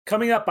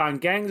Coming up on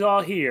Gangs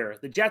All Here,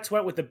 the Jets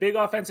went with the big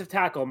offensive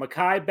tackle,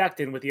 Mekhi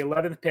Becton, with the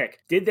 11th pick.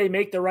 Did they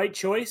make the right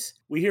choice?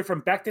 We hear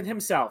from Becton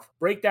himself,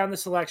 break down the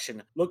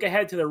selection, look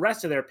ahead to the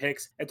rest of their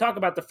picks, and talk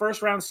about the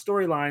first-round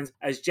storylines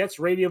as Jets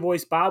radio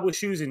voice Bob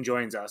Wischusen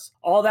joins us.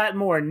 All that and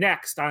more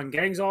next on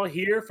Gangs All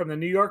Here from the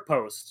New York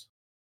Post.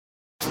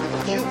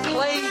 You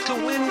play to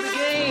win the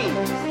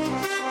game.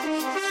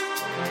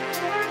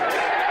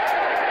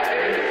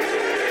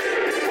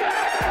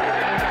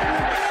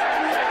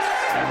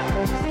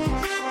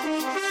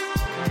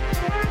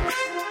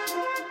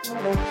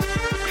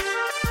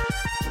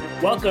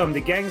 Welcome to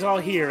Gangs All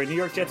Here, a New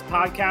York Jets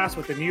podcast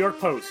with the New York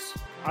Post.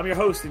 I'm your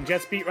host and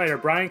Jets beat writer,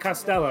 Brian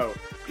Costello.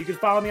 You can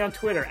follow me on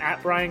Twitter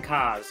at Brian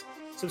Cos.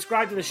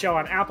 Subscribe to the show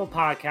on Apple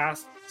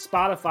Podcasts,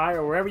 Spotify,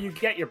 or wherever you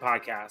get your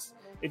podcasts.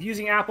 If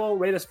using Apple,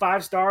 rate us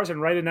 5 stars and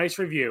write a nice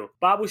review.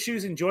 Bob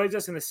Wischusen joins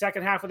us in the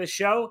second half of the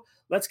show.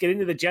 Let's get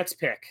into the Jets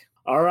pick.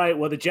 All right,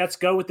 well, the Jets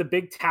go with the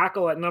big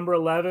tackle at number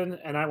 11,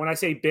 and when I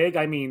say big,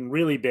 I mean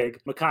really big.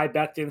 Mekhi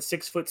Becton,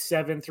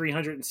 6'7",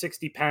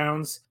 360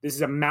 pounds. This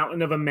is a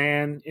mountain of a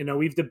man. You know,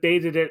 we've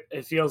debated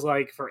it feels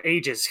like, for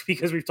ages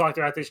because we've talked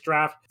about this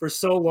draft for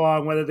so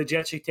long, whether the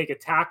Jets should take a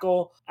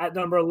tackle at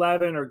number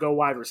 11 or go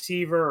wide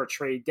receiver or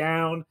trade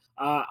down.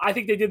 I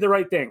think they did the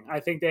right thing.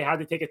 I think they had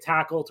to take a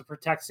tackle to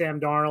protect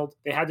Sam Darnold.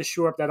 They had to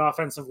shore up that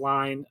offensive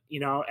line,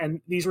 and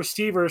these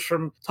receivers,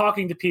 from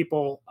talking to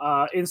people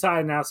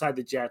inside and outside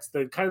the Jets,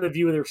 the kind of the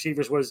view of the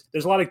receivers was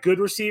there's a lot of good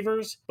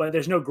receivers, but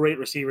there's no great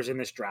receivers in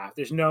this draft.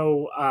 There's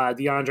no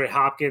DeAndre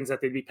Hopkins that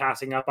they'd be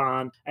passing up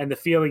on. And the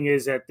feeling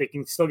is that they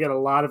can still get a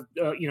lot of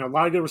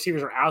good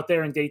receivers are out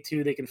there in day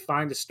 2. They can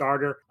find a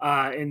starter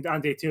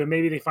on day 2, and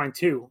maybe they find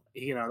 2.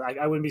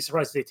 I wouldn't be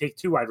surprised if they take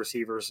 2 wide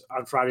receivers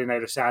on Friday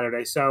night or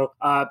Saturday. So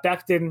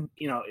Becton,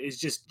 is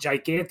just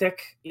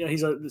gigantic.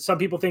 Some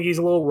people think he's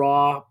a little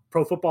raw.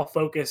 Pro Football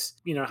Focus,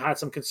 had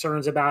some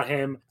concerns about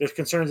him. There's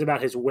concerns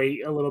about his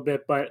weight a little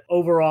bit, but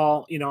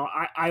overall,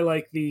 I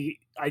like the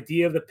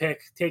idea of the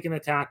pick, taking the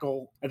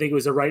tackle. I think it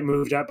was the right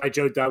move by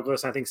Joe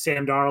Douglas. I think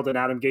Sam Darnold and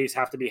Adam Gase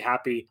have to be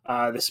happy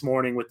this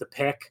morning with the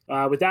pick.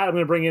 With that, I'm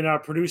going to bring in our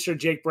producer,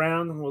 Jake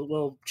Brown.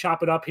 We'll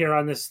chop it up here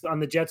on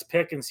the Jets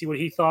pick and see what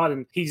he thought.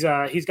 And he's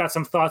got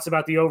some thoughts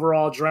about the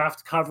overall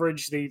draft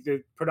coverage,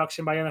 the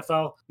production by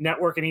NFL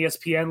Network and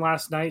ESPN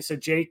last night. So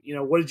Jake,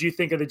 what did you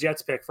think of the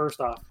Jets pick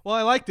first off? Well,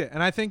 I liked it.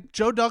 And I think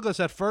Joe Douglas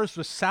at first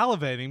was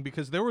salivating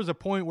because there was a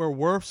point where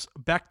Wirfs,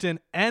 Becton,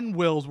 and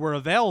Wills were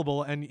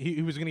available, and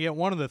he was going to get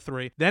one of the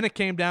 3. Then it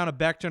came down to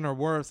Becton or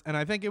Wirfs, and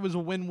I think it was a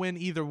win-win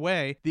either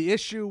way. The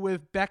issue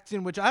with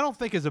Becton, which I don't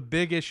think is a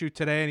big issue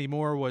today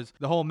anymore, was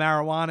the whole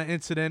marijuana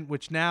incident,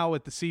 which now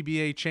with the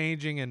CBA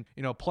changing and,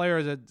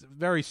 players that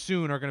very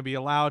soon are going to be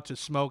allowed to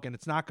smoke, and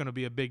it's not going to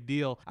be a big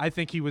deal. I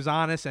think he was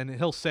honest, and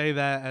he'll say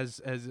that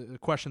as a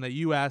question that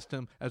you asked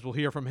him, as we'll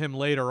hear from him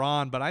later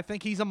on, but I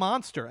think he's a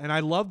monster, and I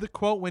love the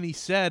quote when he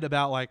said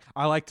about,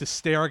 I like to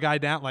stare a guy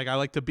down, I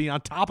like to be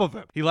on top of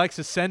him. He likes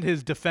to send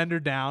his defender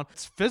down.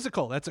 It's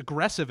physical. That's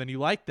aggressive, and you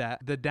like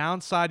that. The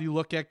downside you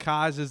look at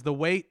Kaz is the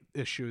weight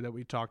issue that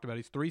we talked about.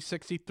 He's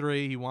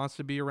 363. He wants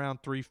to be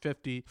around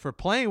 350 for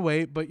playing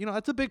weight, but,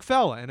 that's a big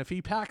fella, and if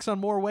he packs on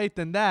more weight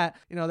than that,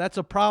 that's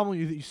a problem.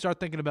 You start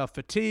thinking about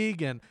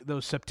fatigue and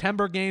those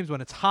September games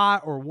when it's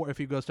hot, or if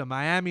he goes to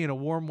Miami in a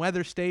warm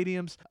weather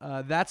stadiums,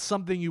 that's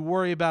something you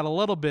worry about a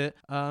little bit.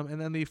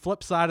 And then the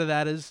flip side of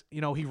that is,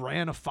 he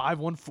ran a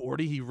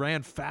 5.140. He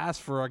ran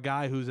fast for a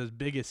guy who's as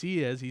big as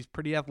he is. He's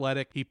pretty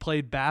athletic. He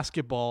played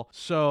basketball.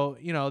 So,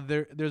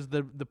 there's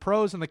the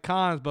pros and the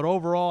cons, but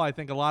overall, I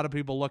think a lot of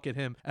people look at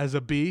him as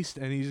a beast,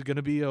 and he's going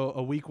to be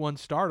a week 1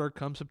 starter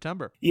come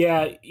September.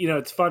 Yeah,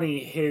 it's funny.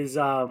 His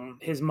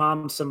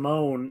mom,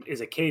 Simone, is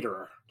a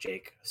caterer,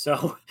 Jake.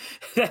 So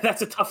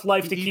that's a tough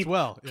life to keep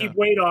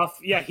weight off.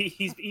 Yeah,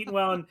 he's eating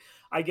well, and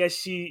I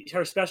guess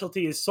her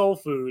specialty is soul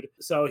food.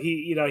 So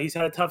he's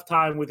had a tough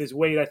time with his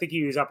weight. I think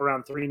he was up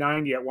around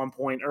 390 at one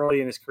point early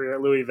in his career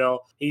at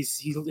Louisville.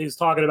 He's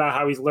talking about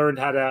how he's learned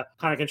how to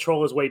kind of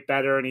control his weight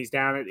better, and he's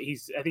down at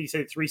I think he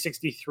said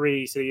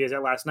 363. So he is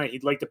at last night.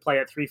 He'd like to play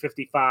at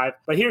 355.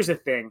 But here's the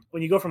thing: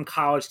 when you go from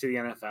college to the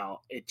NFL,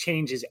 it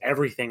changes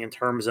everything in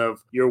terms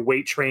of your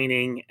weight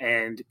training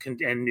and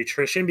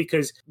nutrition,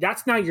 because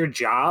that's not your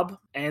job.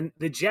 And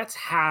the Jets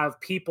have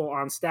people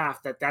on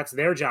staff that's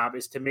their job,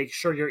 is to make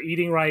sure you're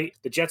eating right.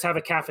 The Jets have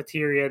a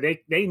cafeteria.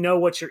 They know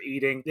what you're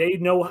eating. They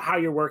know how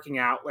you're working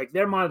out.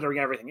 They're monitoring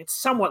everything. It's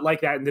somewhat like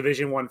that in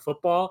Division I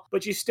football,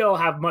 but you still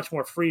have much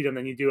more freedom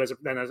than you do as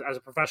a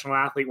professional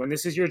athlete when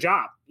this is your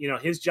job.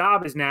 His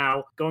job is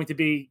now going to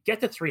be get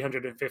to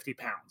 350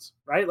 pounds,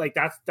 right?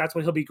 That's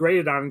what he'll be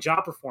graded on in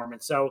job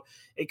performance. So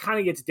it kind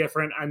of gets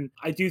different. And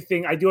I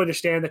do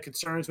understand the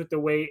concerns with the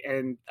weight.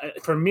 And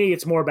for me,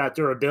 it's more about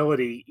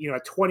durability.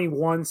 At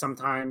 21,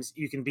 sometimes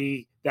you can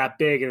be that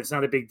big and it's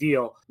not a big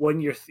deal.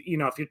 When you're,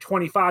 if you're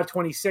 25,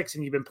 26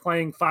 and you've been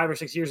playing 5 or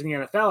 6 years in the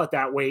NFL at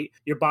that weight,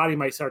 your body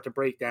might start to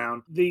break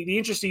down. The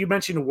interesting, you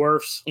mentioned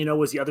Wirfs,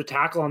 was the other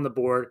tackle on the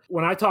board.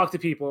 When I talk to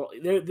people,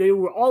 they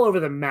were all over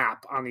the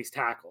map on these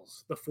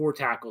tackles, the 4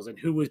 tackles, and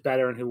who was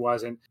better and who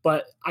wasn't.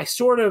 But I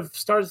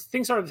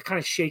things started to kind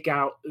of shake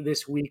out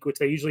this week, which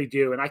they usually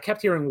do. And I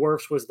kept hearing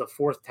Wirfs was the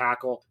 4th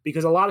tackle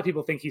because a lot of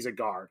people think he's a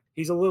guard.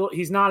 He's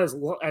not as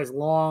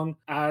long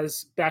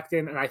as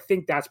Becton, and I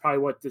think that's probably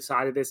what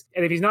decided this.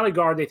 And if he's not a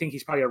guard, they think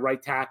he's probably a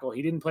right tackle.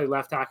 He didn't play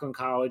left tackle in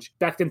college.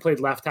 Becton played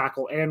left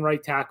tackle and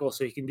right tackle,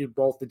 so he can do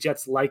both. The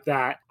Jets like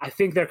that. I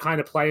think they're kind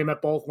of play him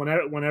at both.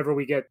 Whenever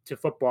we get to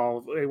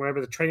football,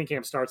 whenever the training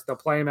camp starts, they'll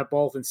play him at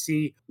both and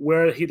see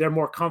where they're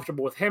more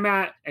comfortable with him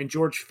at. And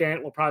George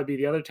Fant will probably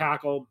be the other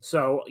tackle.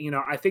 So,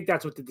 I think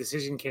that's what the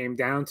decision came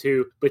down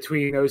to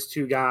between those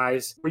two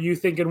guys. Were you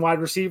thinking wide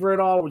receiver at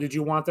all, or did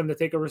you want them to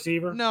take a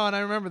receiver? No, and I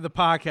remember the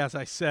podcast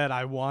I said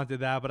I wanted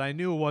that, but I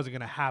knew it wasn't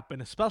going to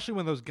happen, especially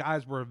when those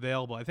guys were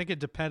available. I think it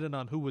depended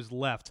on who was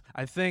left.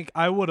 I think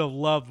I would have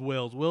loved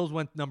Wills. Wills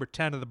went number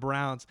 10 to the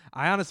Browns.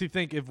 I honestly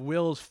think if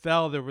Wills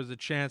fell, there was a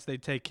chance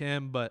they'd take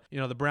him, but,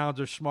 the Browns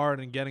are smart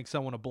in getting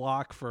someone to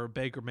block for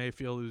Baker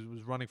Mayfield, who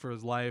was running for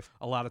his life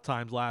a lot of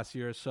times last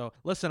year. So,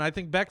 listen, I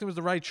think Becton was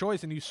the right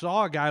choice, and you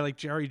saw a guy like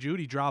Jerry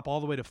Jeudy drop all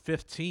the way to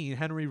 15.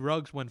 Henry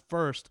Ruggs went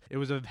first. It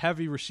was a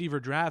heavy receiver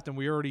draft, and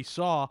we already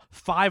saw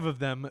 5 of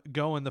them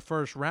go in the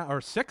first round,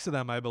 or 6 of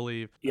them, I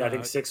believe. Yeah, I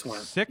think 6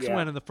 went. 6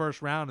 went in the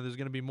first round, and there's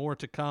going to be more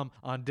to come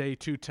on day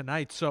 2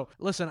 tonight. So,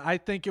 listen, I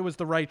think it was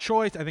the right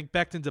choice. I think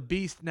Becton's a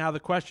beast. Now the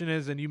question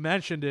is, and you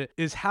mentioned it,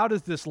 is how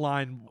does this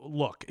line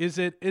look? Is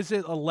it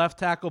a left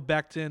tackle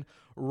Becton,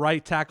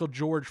 right tackle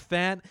George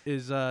Fant?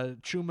 Is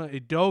Chuma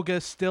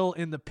Edoga still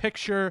in the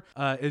picture?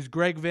 Is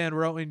Greg Van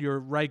Roten your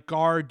right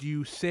guard? Do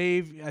you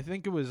save? I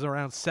think it was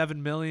around $7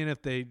 million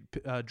if they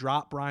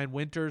drop Brian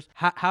Winters.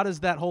 How does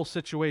that whole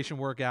situation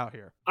work out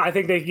here? I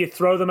think you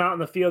throw them out in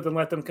the field and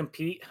let them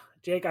compete.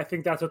 Jake, I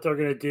think that's what they're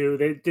going to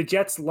do. The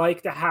Jets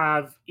like to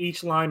have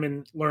each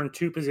lineman learn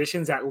 2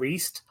 positions at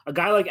least. A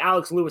guy like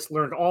Alex Lewis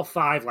learned all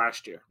 5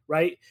 last year,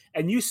 right?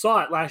 And you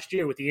saw it last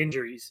year with the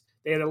injuries.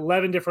 They had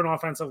 11 different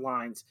offensive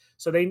lines.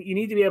 So you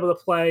need to be able to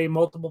play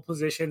multiple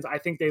positions. I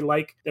think they're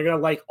going to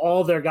like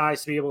all their guys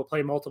to be able to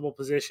play multiple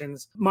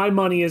positions. My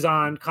money is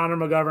on Connor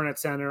McGovern at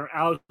center,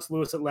 Alex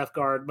Lewis at left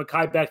guard,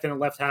 Mekhi Becton at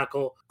left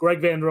tackle,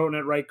 Greg Van Roten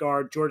at right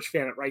guard, George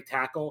Fant at right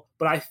tackle.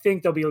 But I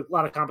think there'll be a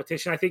lot of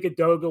competition. I think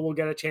Edoga will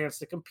get a chance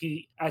to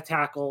compete at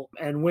tackle,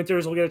 and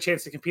Winters will get a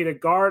chance to compete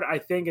at guard, I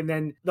think, and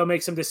then they'll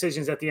make some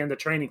decisions at the end of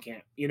training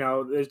camp.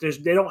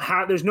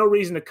 There's no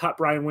reason to cut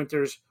Brian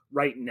Winters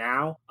right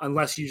now,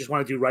 unless you just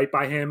want to do right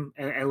by him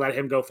and let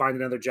him go find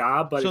another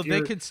job. But so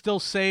they could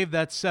still save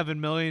that $7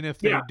 million if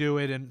they do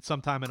it in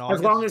sometime in August.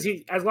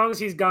 As long as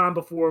he's gone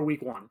before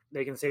week 1,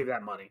 they can save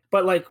that money.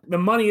 But the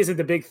money isn't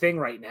the big thing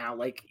right now.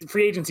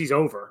 Free agency's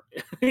over,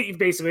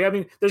 basically. I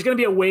mean, there's going to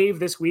be a wave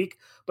this week,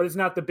 but it's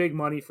not the big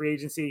money free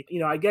agency.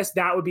 I guess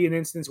that would be an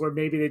instance where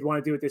maybe they'd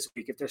want to do it this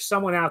week. If there's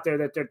someone out there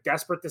that they're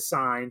desperate to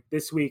sign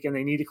this week and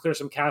they need to clear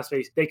some cap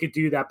space, they could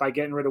do that by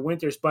getting rid of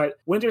Winters. But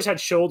Winters had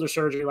shoulder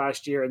surgery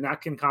last year, and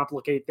that can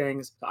complicate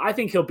things. I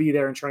think he'll be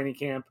there in training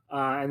camp,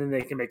 and then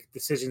they can make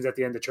decisions at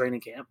the end of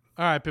training camp.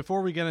 All right,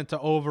 before we get into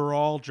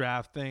overall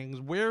draft things,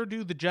 where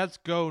do the Jets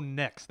go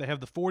next? They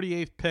have the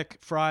 48th pick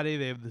Friday.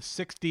 They have the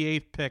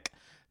 68th pick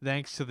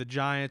thanks to the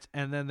Giants,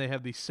 and then they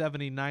have the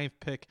 79th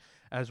pick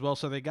as well.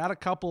 So they got a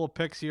couple of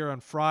picks here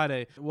on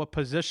Friday. What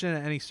position,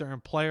 any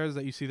certain players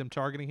that you see them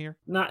targeting here?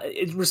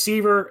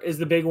 Receiver is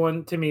the big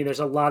one to me.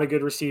 There's a lot of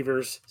good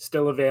receivers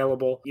still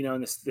available,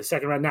 in the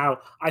second round. Now,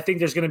 I think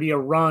there's going to be a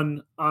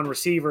run on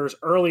receivers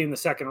early in the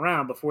second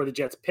round before the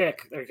Jets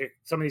pick.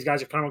 Some of these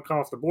guys are kind of come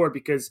off the board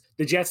because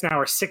the Jets now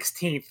are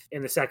 16th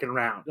in the second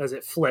round as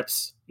it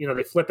flips.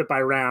 They flip it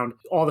by round.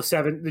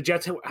 The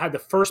Jets had the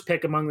first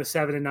pick among the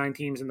 7 and 9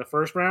 teams in the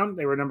first round.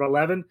 They were number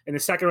 11. In the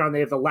second round,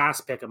 they have the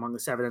last pick among the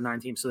 7 and 9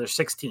 teams, so they're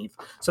 16th.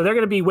 So they're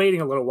going to be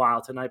waiting a little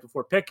while tonight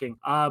before picking.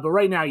 But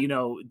right now,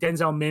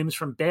 Denzel Mims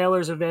from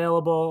Baylor's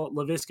available,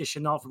 Laviska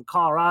Shenault from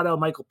Colorado,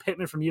 Michael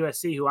Pittman from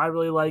USC, who I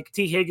really like,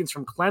 T. Higgins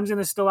from Clemson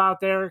is still out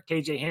there,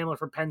 KJ Hamler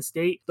from Penn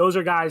State. Those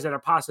are guys that are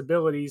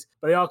possibilities,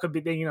 but they all could be,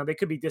 they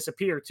could be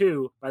disappear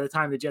too by the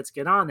time the Jets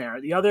get on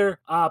there. The other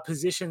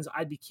positions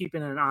I'd be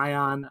keeping an eye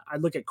on,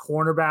 I'd look at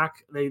cornerback.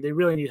 They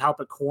really need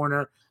help at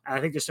corner. And I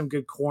think there's some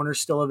good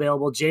corners still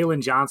available.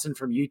 Jalen Johnson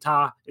from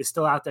Utah is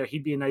still out there.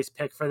 He'd be a nice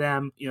pick for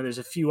them. There's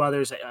a few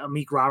others.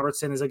 Amik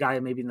Robertson is a guy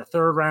maybe in the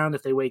third round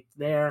if they wait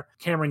there.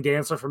 Cameron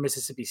Dantzler from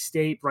Mississippi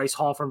State. Bryce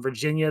Hall from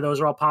Virginia. Those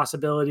are all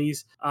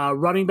possibilities.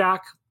 Running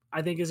back,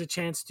 I think, is a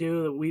chance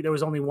too. There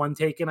was only one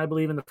taken, I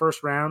believe, in the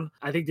first round.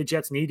 I think the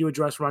Jets need to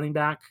address running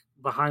back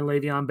behind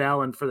Le'Veon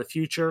Bell, and for the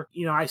future,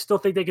 I still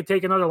think they could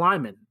take another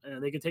lineman.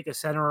 They could take a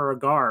center or a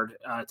guard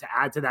to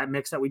add to that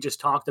mix that we just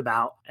talked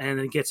about, and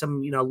then get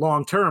some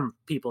long-term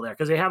people there,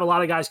 because they have a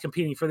lot of guys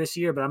competing for this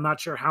year, but I'm not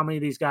sure how many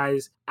of these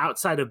guys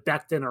outside of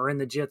Becton are in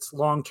the Jets'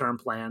 long-term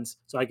plans.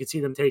 So I could see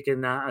them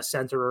taking a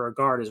center or a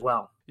guard as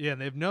well. Yeah,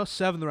 and they have no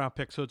 7th-round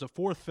pick, so it's a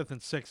 4th, 5th,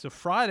 and 6th. So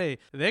Friday,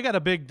 they got a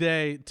big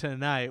day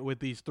tonight with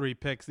these 3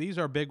 picks. These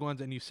are big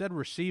ones, and you said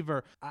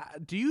receiver.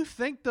 Do you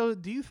think, though,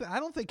 I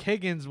don't think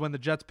Higgins, when the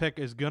Jets pick,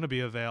 is going to be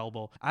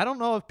available. I don't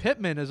know if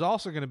Pittman is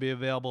also going to be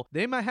available.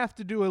 They might have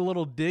to do a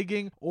little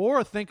digging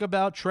or think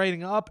about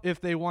trading up if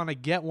they want to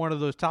get one of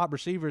those top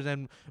receivers,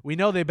 and we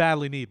know they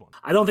badly need one.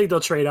 I don't think they'll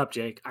trade up,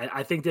 Jake.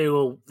 I think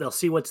they'll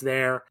see what's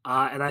there,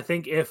 and I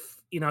think if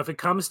it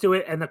comes to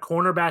it and the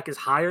cornerback is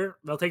higher,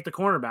 they'll take the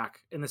cornerback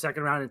in the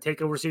 2nd round and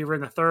take a receiver in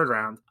the 3rd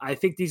round. I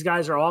think these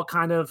guys are all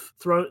kind of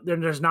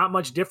there's not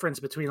much difference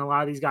between a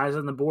lot of these guys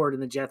on the board in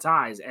the Jets'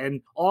 eyes.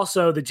 And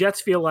also the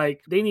Jets feel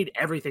like they need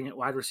everything at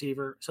wide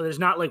receiver. So there's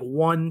not like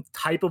one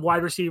type of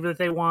wide receiver that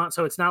they want.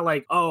 So it's not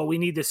like, oh, we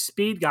need this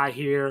speed guy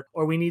here,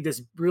 or we need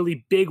this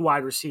really big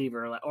wide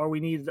receiver, or we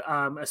need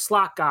a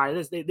slot guy.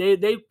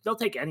 They'll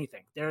take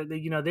anything.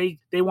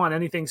 They want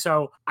anything.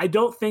 So I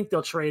don't think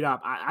they'll trade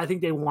up. I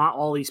think they want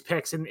all these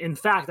picks. And in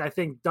fact, I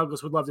think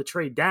Douglas would love to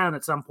trade down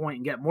at some point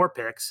and get more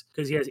picks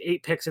because he has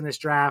 8 picks in this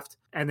draft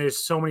and there's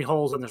so many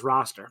holes in this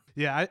roster.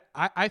 Yeah,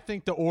 I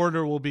think the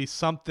order will be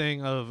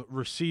something of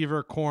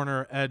receiver,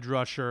 corner, edge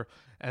rusher,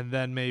 and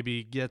then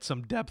maybe get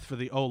some depth for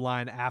the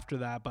O-line after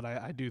that. But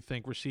I do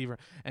think receiver,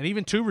 and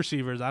even 2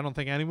 receivers, I don't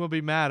think anyone will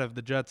be mad if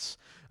the Jets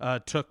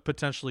took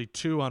potentially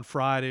 2 on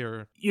Friday.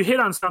 Or you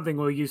hit on something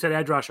where you said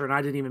edge rusher, and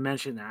I didn't even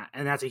mention that.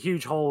 And that's a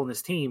huge hole in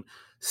this team.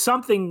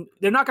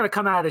 They're not going to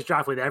come out of this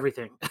draft with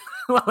everything.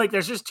 Like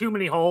there's just too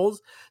many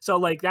holes. So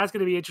like that's going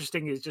to be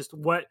interesting is just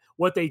what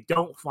they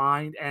don't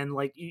find. And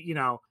like,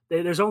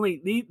 there's only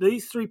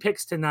these 3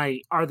 picks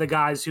tonight are the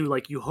guys who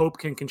like you hope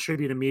can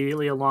contribute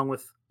immediately along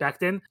with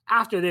Becton.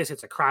 After this,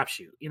 it's a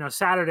crapshoot.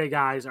 Saturday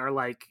guys are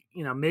like,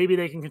 maybe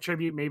they can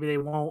contribute, maybe they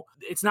won't.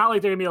 It's not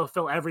like they're gonna be able to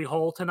fill every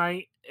hole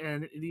tonight.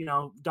 And,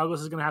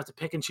 Douglas is going to have to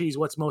pick and choose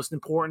what's most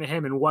important to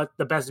him and what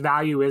the best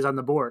value is on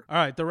the board. All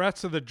right, the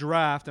rest of the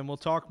draft, and we'll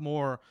talk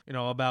more,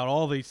 about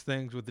all these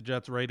things with the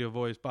Jets radio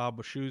voice, Bob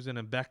Wischusen,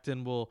 and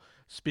Becton will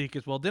speak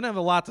as well. Didn't have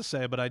a lot to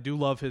say, but I do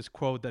love his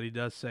quote that he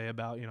does say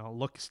about,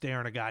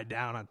 staring a guy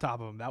down on top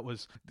of him. That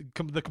was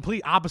the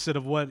complete opposite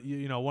of what,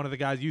 one of the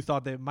guys you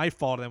thought that might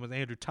fall to them was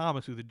Andrew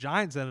Thomas, who the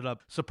Giants ended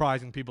up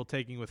surprising people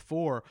taking with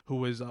 4, who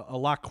was a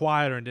lot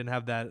quieter and didn't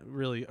have that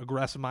really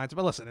aggressive mindset.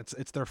 But listen,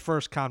 it's their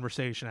first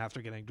conversation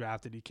after getting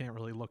drafted. You can't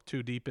really look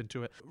too deep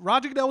into it.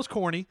 Roger Goodell was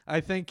corny.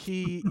 I think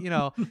he,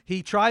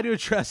 he tried to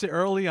address it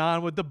early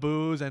on with the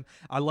boos, and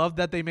I love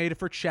that they made it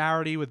for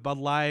charity with Bud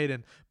Light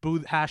and boo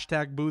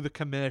the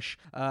commish.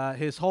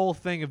 His whole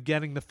thing of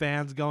getting the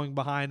fans going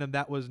behind him,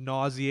 that was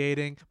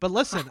nauseating. But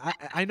listen,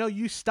 I know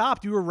you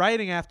stopped. You were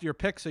writing after your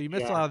pick, so you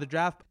missed a lot of the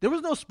draft. There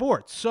was no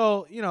sports.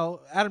 So,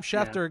 Adam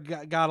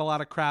Schefter got a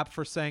lot of crap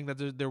for saying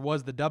that there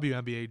was the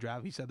WNBA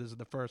draft. He said this is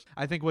the first.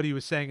 I think what he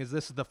was saying is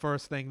this is the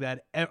first thing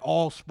that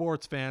all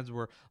sports fans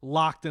were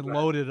locked and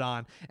loaded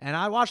on. And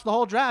I watched the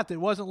whole draft. It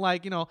wasn't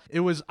like, it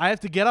was, I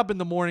have to get up in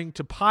the morning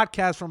to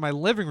podcast from my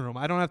living room.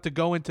 I don't have to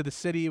go into the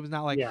city. It was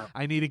not like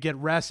I need to get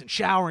rest and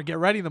shower and get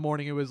ready in the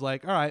morning. It was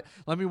like, all right,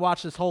 let me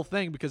watch this whole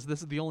thing because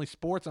this is the only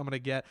sports I'm going to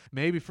get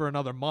maybe for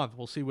another month.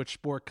 We'll see which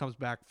sport comes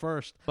back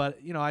first. But,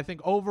 I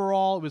think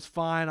overall it was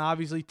fine.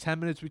 Obviously 10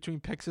 minutes between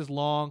picks is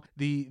long.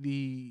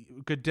 The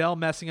Goodell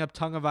messing up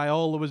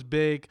Tagovailoa was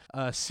big.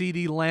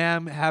 CeeDee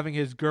Lamb having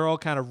his girl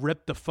kind of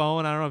rip the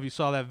phone. I don't know if you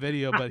saw that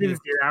video, but I didn't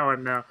see that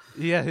one, no.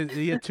 Yeah,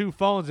 he had 2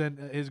 phones, and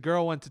his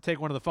girl went to take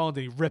one of the phones,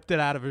 and he ripped it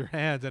out of her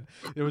hands, and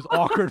there was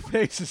awkward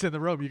faces in the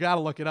room. You got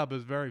to look it up. It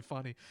was very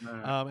funny.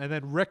 And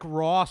then Rick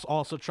Ross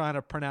also trying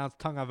to pronounce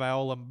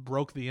Tagovailoa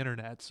broke the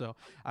internet, so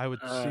I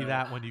would see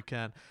that when you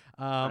can.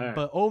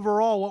 But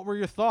overall, what were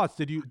your thoughts?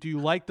 Do you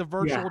like the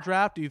virtual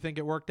draft? Do you think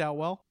it worked out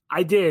well?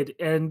 I did.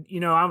 And,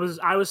 I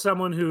was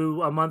someone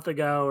who a month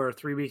ago or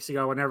 3 weeks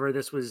ago, whenever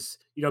this was,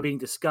 being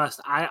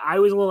discussed, I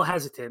was a little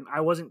hesitant.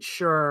 I wasn't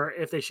sure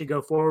if they should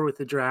go forward with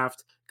the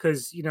draft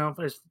because,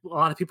 there's a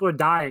lot of people are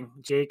dying,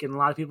 Jake, and a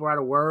lot of people are out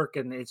of work,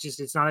 and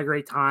it's not a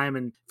great time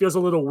and feels a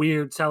little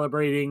weird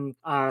celebrating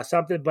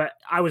something, but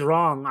I was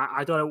wrong.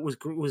 I thought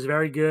it was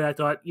very good. I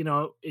thought,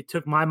 it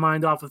took my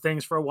mind off of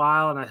things for a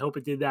while, and I hope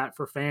it did that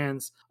for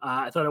fans.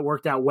 I thought it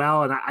worked out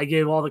well, and I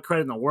gave all the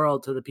credit in the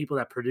world to the people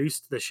that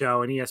produced the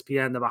show and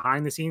ESPN, the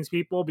behind the scenes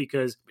people,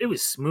 because it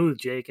was smooth,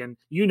 Jake, and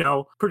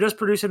just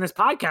producing this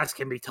podcast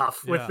can be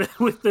tough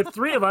with the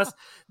 3 of us.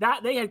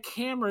 That they had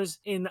cameras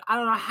in I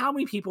don't know how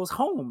many people's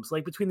homes,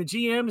 like between the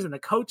GMs and the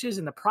coaches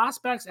and the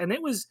prospects, and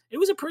it was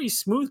a pretty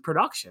smooth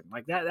production.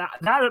 Like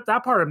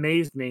that part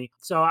amazed me.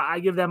 So I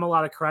give them a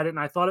lot of credit, and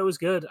I thought it was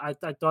good. I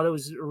thought it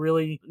was a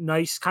really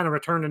nice kind of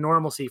return to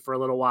normalcy for a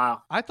little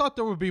while. I thought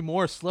there would be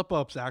more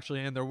slip-ups, actually,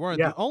 and there weren't.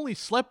 The only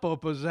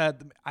slip-up was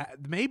that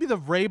maybe the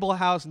Vrabel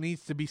house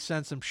needs to be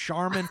sent some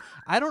Charmin.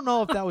 I don't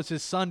know if that was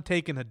his son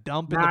taking a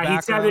dump in the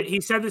background. He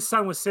said his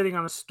son was sitting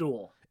on a stool.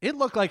 it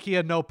looked like he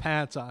had no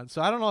pants on.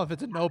 So I don't know if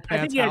it's a no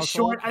pants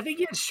household. I think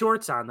he had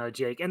shorts on though,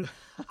 Jake. And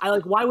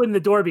why wouldn't the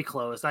door be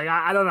closed?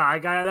 I don't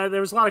know. There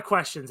was a lot of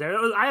questions there.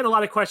 I had a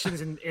lot of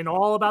questions in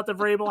all about the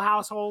Vrabel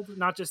household,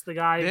 not just the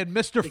guy. They had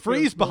Mr.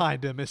 Freeze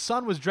behind him. His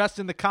son was dressed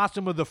in the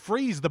costume of the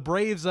Freeze, the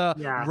Braves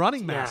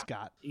running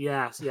mascot.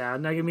 Yes, yeah.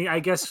 And I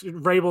guess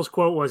Vrabel's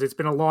quote was, "It's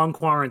been a long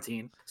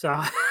quarantine."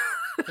 So.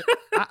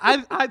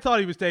 I thought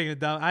he was taking it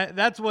down.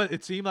 That's what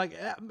it seemed like.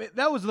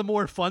 That was the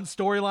more fun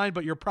storyline,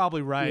 but you're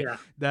probably right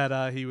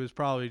that he was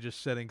probably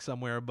just sitting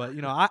somewhere. But,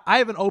 I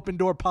have an open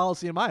door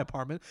policy in my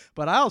apartment,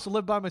 but I also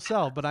live by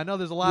myself. But I know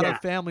there's a lot of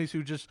families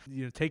who just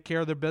take care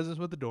of their business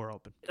with the door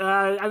open.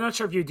 I'm not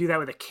sure if you do that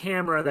with a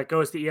camera that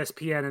goes to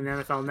ESPN and the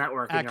NFL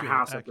Network in your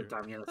house at the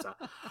time.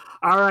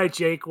 All right,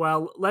 Jake.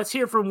 Well, let's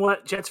hear from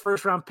what Jets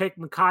first-round pick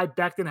Mekhi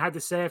Becton had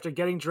to say after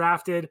getting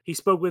drafted. He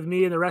spoke with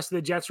me and the rest of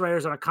the Jets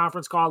writers on a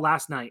conference call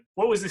last night.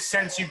 What was the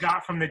sense you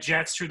got from the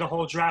Jets through the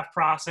whole draft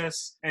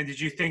process, and did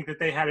you think that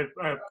they had a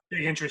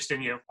big interest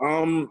in you?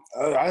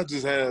 I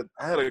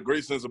had a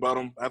great sense about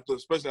them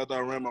especially after I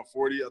ran my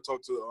 40. I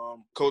talked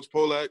to Coach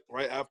Polak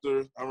right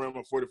after I ran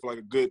my 40 for like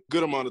a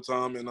good amount of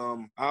time, and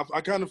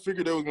I kind of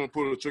figured they were going to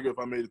pull the trigger if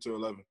I made it to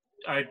 11.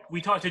 We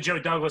talked to Joe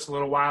Douglas a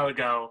little while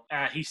ago.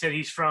 He said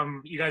you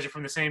guys are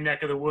from the same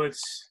neck of the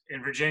woods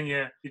in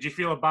Virginia. Did you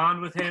feel a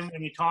bond with him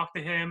when you talked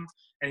to him?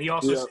 And he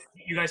also said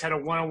you guys had a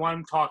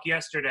one-on-one talk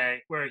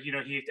yesterday where,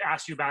 he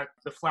asked you about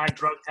the flag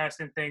drug test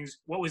and things.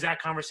 What was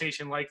that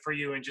conversation like for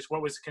you, and just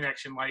what was the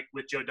connection like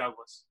with Joe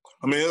Douglas?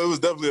 I mean, it was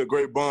definitely a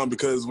great bond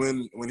because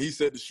when he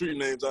said the street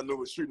names, I knew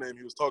what street name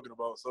he was talking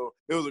about. So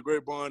it was a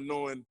great bond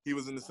knowing he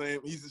was in the same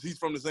 – he's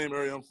from the same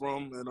area I'm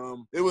from. And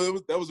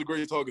that was a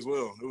great talk as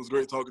well. It was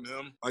great talking to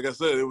him. Like I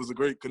said, it was a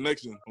great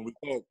connection when we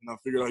talked, and I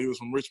figured out he was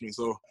from Richmond.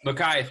 So,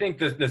 Mekhi, I think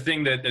the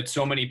thing that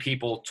so many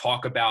people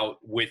talk about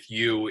with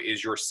you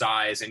is your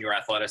size and your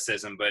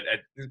athleticism, but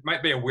it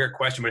might be a weird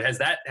question, but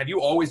have you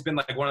always been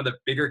like one of the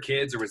bigger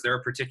kids, or was there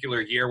a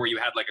particular year where you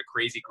had like a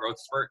crazy growth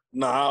spurt?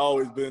 No, I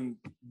always been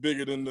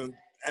bigger than the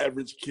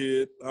average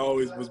kid. I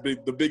always was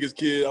the biggest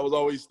kid. I was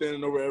always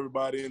standing over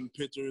everybody in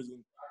pictures, and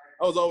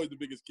I was always the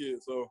biggest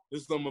kid. So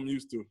this is something I'm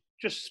used to.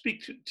 Just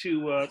speak to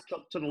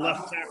the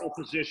left tackle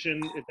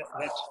position.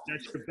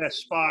 That's your best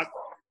spot,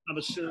 I'm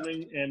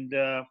assuming, and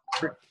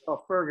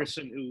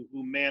Ferguson,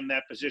 who manned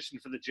that position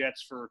for the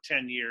Jets for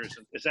 10 years.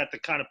 Is that the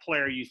kind of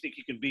player you think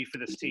you can be for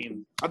this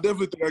team? I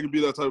definitely think I can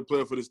be that type of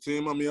player for this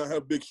team. I mean, I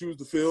have big shoes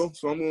to fill,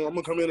 so I'm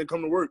gonna come in and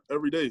come to work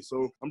every day.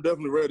 So I'm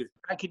definitely ready.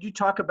 Could you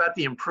talk about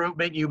the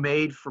improvement you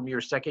made from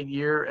your second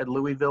year at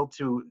Louisville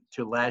to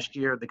last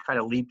year, the kind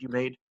of leap you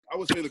made? I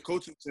would say the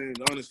coaching change,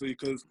 honestly,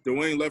 because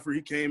Dwayne Leffert,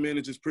 he came in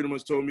and just pretty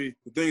much told me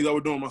the things I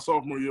was doing my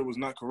sophomore year was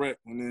not correct.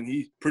 And then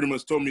he pretty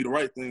much told me the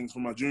right things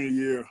from my junior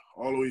year,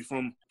 all the way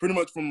from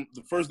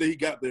the first day he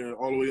got there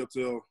all the way up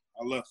till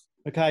I left.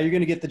 Mekhi, you're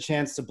going to get the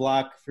chance to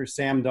block for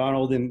Sam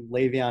Darnold and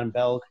Le'Veon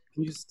Bell.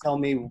 Can you just tell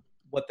me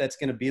what that's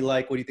going to be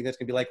like? What do you think that's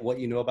going to be like? What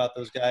you know about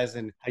those guys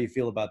and how you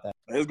feel about that?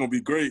 It's going to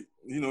be great.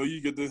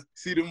 You get to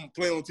see them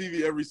play on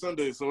TV every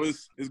Sunday. So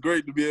it's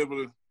great to be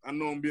able to – I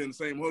know I'm being in the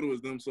same huddle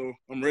as them, so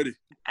I'm ready.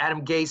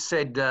 Adam Gase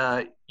said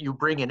you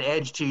bring an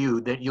edge to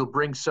you, that you'll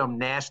bring some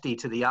nasty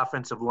to the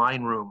offensive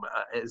line room.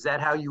 Is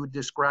that how you would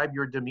describe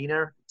your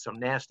demeanor, some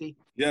nasty?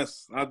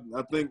 Yes, I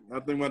think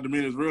my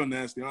demeanor is real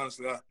nasty,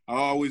 honestly. I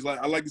always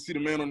I like to see the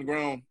man on the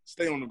ground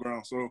stay on the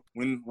ground. So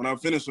when I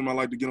finish him, I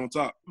like to get on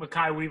top.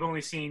 Mekhi, we've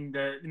only seen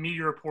the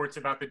media reports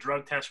about the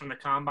drug test from the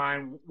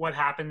combine. What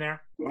happened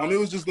there? I mean, it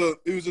was just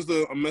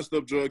a messed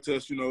up drug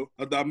test.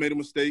 I made a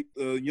mistake,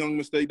 a young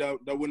mistake that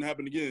wouldn't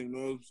happen again.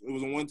 It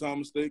was a one-time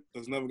mistake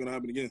that's never going to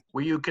happen again.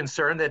 Were you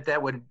concerned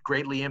that would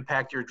greatly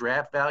impact your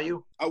draft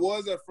value? I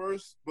was at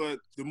first, but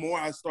the more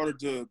I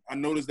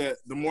noticed that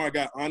the more I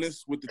got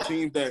honest with the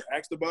teams that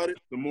asked about it,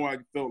 the more I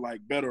felt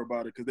like better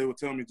about it, because they would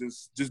tell me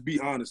just be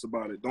honest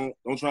about it. Don't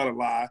try to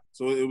lie.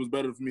 So it was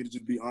better for me to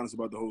just be honest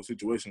about the whole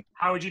situation.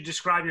 How would you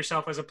describe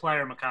yourself as a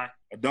player, Mekhi?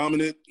 A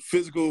dominant,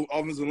 physical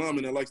offensive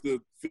lineman that likes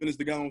to finish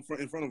the guy in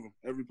front of him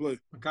every play.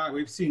 Mekhi,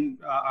 we've seen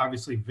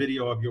obviously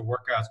video of your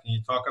workouts. Can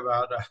you talk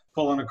about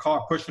pulling a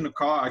car, pushing a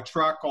car, a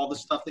truck, all the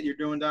stuff that you're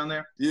doing down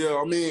there?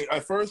 Yeah, I mean,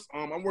 at first,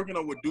 I'm working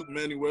out with Duke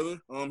Manyweather.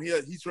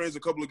 He trains a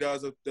couple of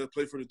guys that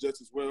play for the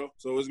Jets as well.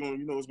 So it's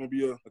gonna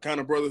be a kind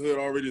of brotherhood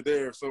already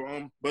there.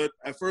 So but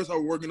at first I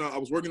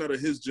was working out at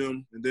his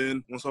gym, and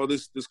then once all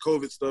this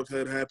COVID stuff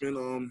had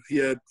happened,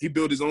 he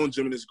built his own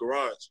gym in his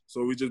garage.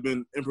 So we just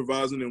been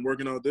improvising and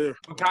working out there.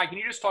 Okay, can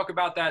you just talk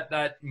about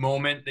that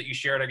moment that you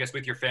shared, I guess,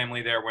 with your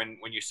family there when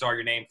you saw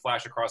your name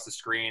flash across the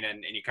screen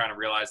and you kind of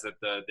realized that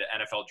the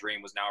NFL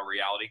dream was now a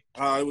reality?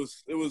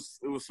 It was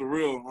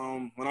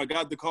surreal. When I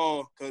got the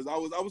call, because I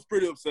was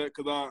pretty upset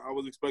because I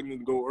was expecting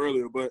to go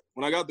earlier, but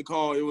when I got the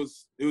call, it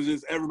was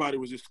just everybody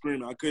was just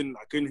screaming. I couldn't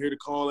hear the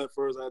call at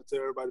first. I had to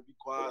tell everybody to be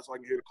quiet so I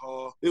can hear the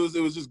call. It was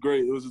just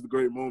great. It was just a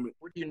great moment.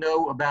 What do you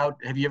know about?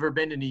 Have you ever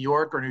been to New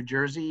York or New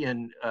Jersey?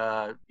 And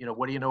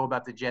what do you know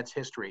about the Jets'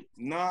 history?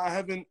 Nah, I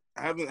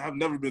I've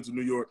never been to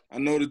New York. I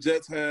know the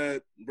Jets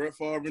had Brett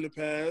Favre in the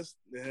past.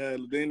 They had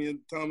LaDainian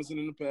Tomlinson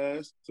in the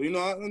past. So,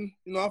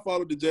 I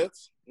followed the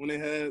Jets when they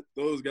had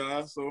those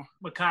guys. So,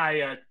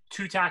 Mekhi,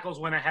 2 tackles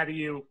went ahead of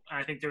you.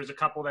 I think there was a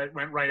couple that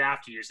went right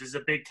after you. So this is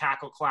a big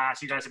tackle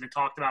class you guys have been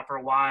talked about for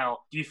a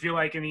while. Do you feel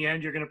like in the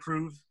end you're going to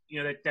prove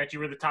that you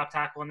were the top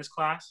tackle in this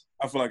class?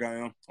 I feel like I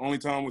am. Only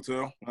time will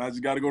tell. I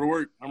just got to go to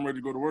work. I'm ready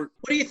to go to work.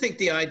 What do you think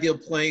the ideal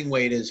playing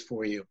weight is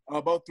for you?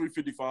 About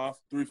 355,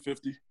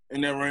 350,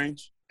 in that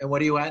range. And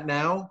what are you at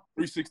now?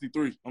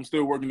 363. I'm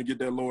still working to get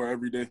that lower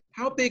every day.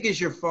 How big is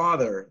your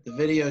father? The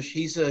video,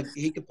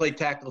 he could play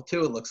tackle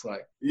too, it looks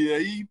like. Yeah,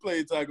 he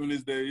played tackle in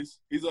his days.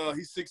 He's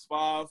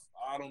 6'5".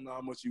 I don't know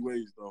how much he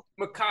weighs, though.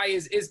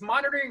 Mekhi, is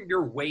monitoring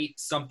your weight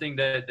something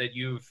that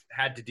you've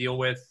had to deal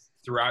with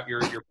throughout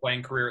your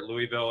playing career at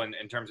Louisville, and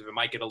in terms of it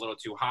might get a little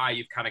too high,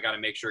 you've kind of got to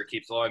make sure it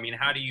keeps low? I mean,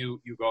 how do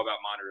you go about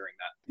monitoring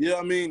that? Yeah,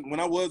 I mean,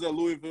 when I was at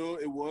Louisville,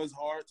 it was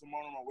hard to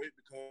monitor my weight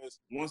because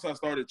once I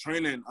started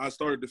training, I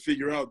started to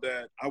figure out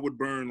that I would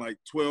burn like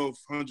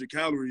 1,200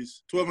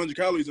 calories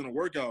in a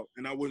workout,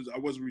 and I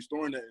wasn't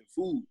restoring that in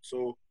food.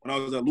 So when I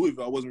was at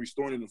Louisville, I wasn't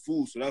restoring it in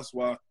food, so that's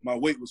why my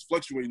weight was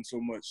fluctuating so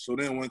much. So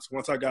then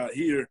once I got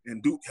here,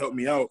 and Duke helped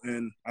me out,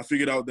 and I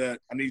figured out that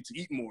I needed to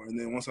eat more, and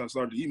then once I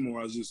started to eat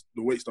more,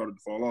 the weight started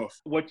to fall off.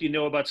 What do you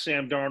know about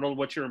Sam Darnold?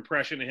 What your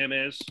impression of him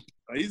is?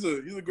 He's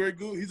a great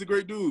dude. He's a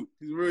great dude.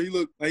 He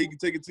looked like he can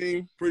take a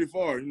team pretty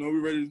far.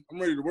 I'm ready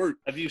to work.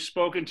 Have you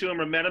spoken to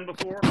him or met him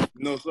before?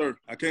 No, sir.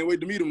 I can't wait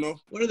to meet him though.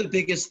 What are the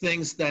biggest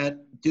things that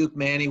Duke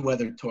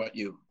Manyweather taught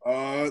you?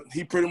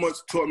 He pretty much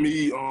taught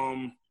me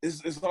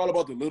it's all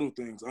about the little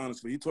things,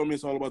 honestly. He told me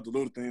it's all about the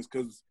little things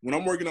because when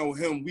I'm working out with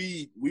him,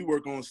 we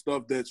work on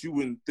stuff that you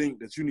wouldn't think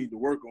that you need to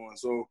work on.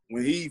 So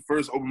when he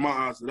first opened my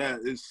eyes to that,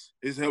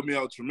 it's helped me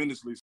out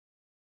tremendously.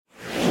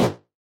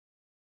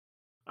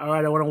 All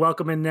right, I want to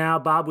welcome in now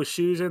Bob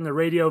Wischusen, the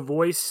radio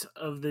voice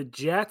of the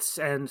Jets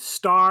and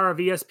star of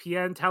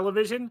ESPN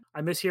television.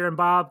 I miss hearing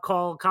Bob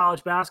call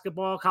college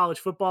basketball, college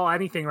football,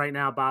 anything right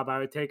now, Bob. I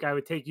would take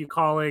you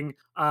calling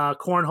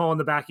cornhole in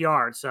the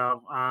backyard.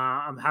 So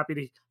I'm happy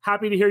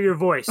to hear your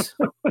voice.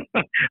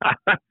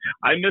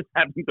 I miss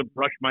having to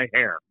brush my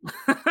hair.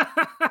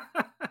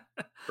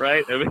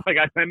 Right?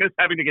 I miss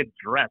having to get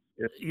dressed.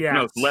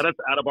 Yes. Let us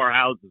out of our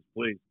houses,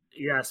 please.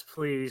 Yes,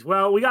 please.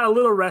 Well, we got a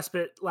little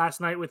respite last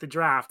night with the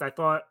draft. I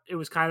thought it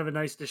was kind of a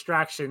nice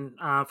distraction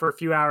for a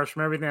few hours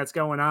from everything that's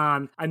going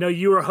on. I know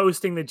you were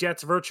hosting the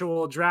Jets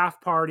virtual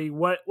draft party.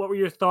 What were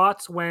your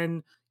thoughts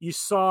when you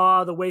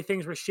saw the way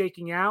things were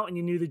shaking out and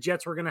you knew the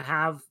Jets were going to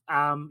have,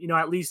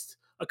 at least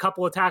a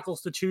couple of tackles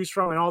to choose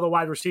from and all the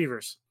wide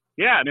receivers?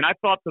 Yeah, I mean, I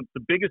thought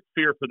the biggest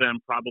fear for them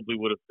probably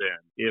would have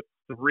been if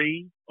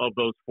 3 of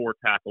those 4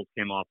 tackles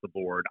came off the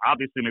board.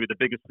 Obviously, maybe the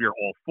biggest fear,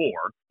 all 4.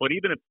 But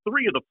even if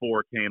 3 of the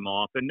 4 came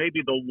off, and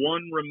maybe the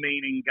one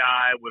remaining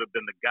guy would have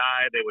been the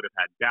guy they would have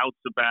had doubts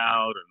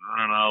about. And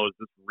I don't know, is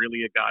this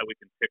really a guy we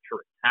can picture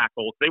a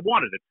tackle? They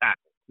wanted a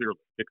tackle,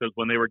 clearly, because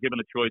when they were given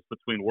the choice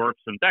between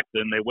Wirfs and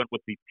Becton, they went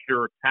with the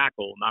pure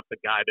tackle, not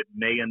the guy that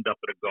may end up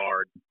at a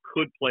guard,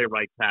 could play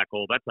right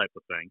tackle, that type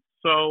of thing.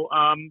 So,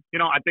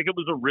 I think it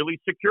was a really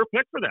secure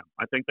pick for them.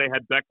 I think they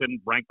had Becton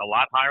ranked a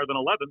lot higher than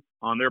 11th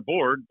on their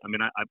board. I mean,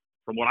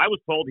 from what I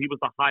was told, he was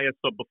the highest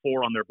of the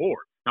 4 on their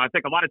board. Now, I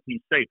think a lot of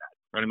teams say that,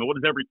 right? I mean, what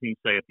does every team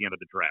say at the end of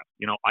the draft?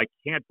 I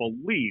can't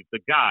believe the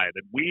guy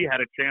that we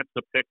had a chance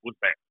to pick was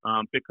there.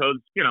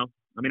 Because,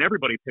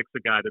 everybody picks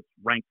a guy that's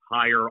ranked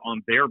higher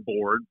on their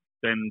board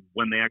than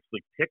when they actually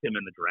pick him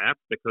in the draft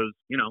because,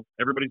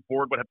 everybody's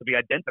board would have to be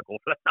identical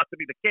for that not to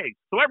be the case.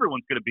 So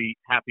everyone's going to be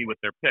happy with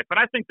their pick. But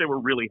I think they were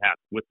really happy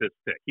with this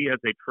pick. He has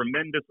a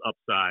tremendous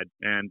upside,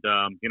 and,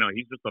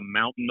 he's just a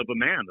mountain of a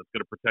man that's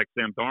going to protect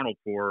Sam Darnold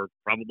for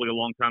probably a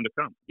long time to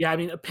come. Yeah, I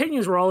mean,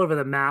 opinions were all over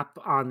the map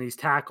on these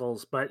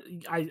tackles, but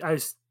I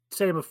was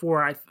saying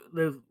before,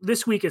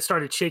 this week it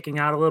started shaking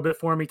out a little bit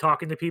for me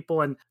talking to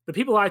people, and the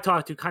people I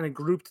talked to kind of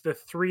grouped the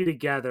 3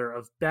 together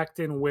of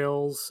Becton,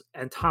 Wills,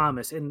 and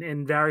Thomas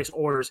in various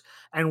orders,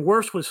 and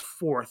Wirfs was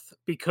 4th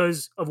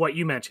because of what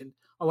you mentioned.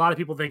 A lot of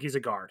people think he's a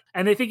guard,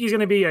 and they think he's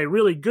going to be a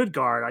really good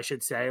guard, I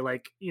should say.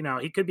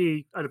 He could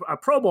be a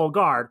Pro Bowl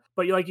guard,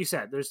 but like you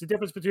said, there's the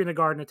difference between a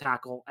guard and a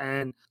tackle.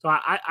 And so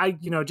I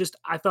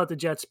thought the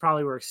Jets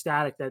probably were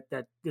ecstatic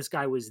that this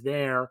guy was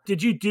there.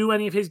 Did you do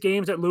any of his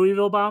games at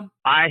Louisville, Bob?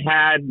 I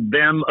had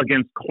them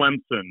against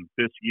Clemson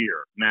this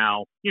year.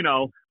 Now,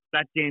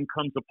 that game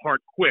comes apart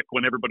quick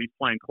when everybody's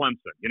playing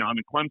Clemson.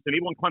 Clemson,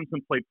 even when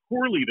Clemson played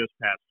poorly this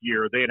past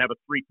year, they'd have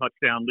a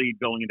 3-touchdown lead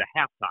going into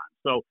halftime.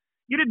 So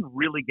you didn't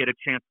really get a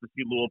chance to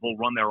see Louisville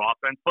run their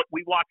offense, but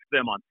we watched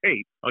them on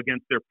tape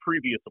against their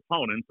previous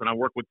opponents, and I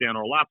worked with Dan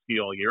Orlovsky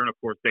all year. And, of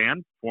course,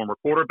 Dan, former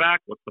quarterback,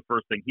 what's the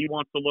first thing he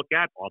wants to look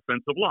at?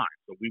 Offensive line.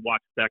 So we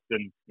watched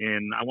Becton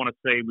in, I want to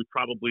say we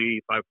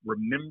probably, if I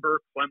remember,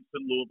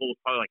 Clemson, Louisville was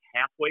probably like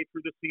halfway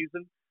through the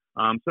season.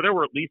 So there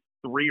were at least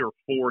 3 or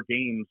 4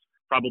 games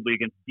probably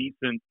against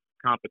decent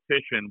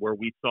competition where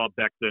we saw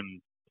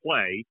Becton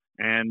play,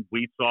 and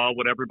we saw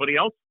what everybody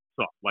else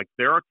saw. Like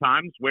there are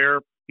times where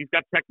He's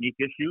got technique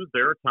issues.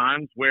 There are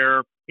times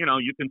where,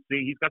 you can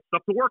see he's got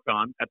stuff to work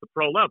on at the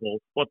pro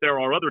level, but there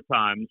are other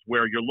times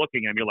where you're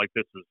looking and you're like,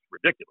 this is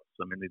ridiculous.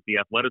 I mean,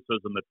 the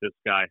athleticism that this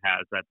guy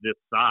has at this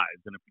size,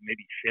 and if he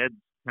maybe sheds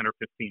 10 or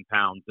 15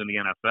 pounds in the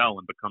NFL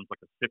and becomes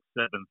like a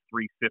 6'7",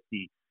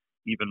 350,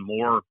 even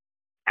more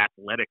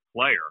athletic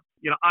player.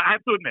 I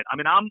have to admit, I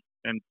mean,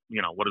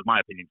 what does my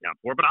opinion count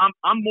for? But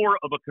I'm more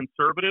of a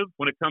conservative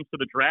when it comes to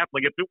the draft.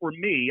 Like, if it were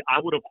me, I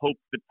would have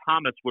hoped that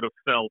Thomas would have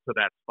fell to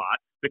that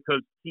spot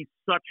because he's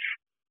such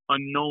a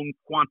known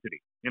quantity.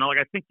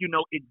 I think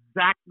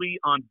exactly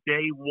on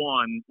day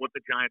one what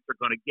the Giants are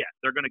going to get.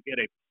 They're going to get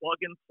a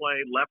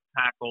plug-and-play left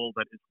tackle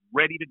that is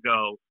ready to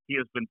go. He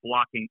has been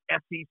blocking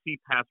SEC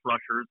pass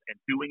rushers and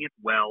doing it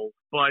well,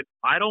 but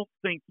I don't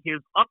think his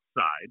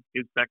upside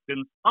is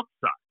Becton's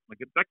upside. Like,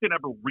 if Becton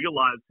ever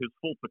realized his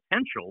full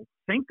potential,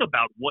 think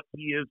about what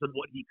he is and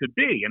what he could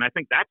be. And I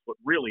think that's what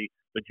really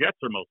the Jets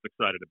are most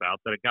excited about,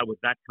 that a guy with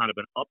that kind of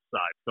an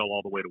upside fell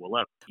all the way to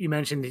 11. You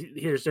mentioned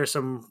there's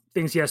some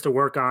things he has to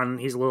work on.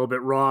 He's a little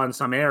bit raw in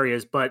some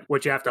areas, but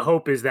what you have to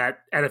hope is that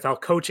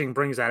NFL coaching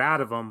brings that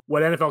out of him.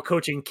 What NFL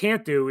coaching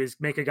can't do is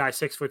make a guy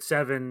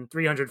 6'7",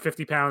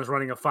 350 pounds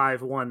running a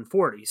 5'1"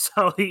 40.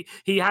 So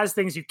he has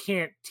things you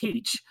can't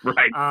teach.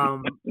 Right.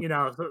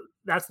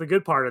 That's the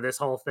good part of this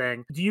whole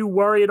thing. Do you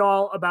worry at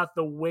all about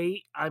the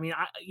weight? I mean,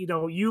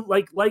 you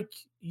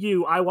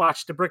I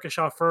watched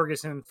D'Brickashaw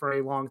Ferguson for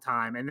a long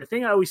time. And the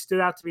thing that always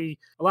stood out to me,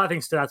 a lot of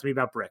things stood out to me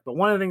about Brick, but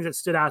one of the things that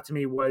stood out to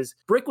me was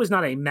Brick was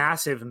not a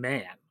massive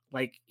man.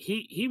 Like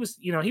he was,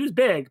 he was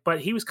big, but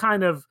he was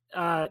kind of,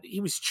 he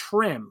was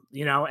trim,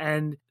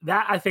 and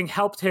that I think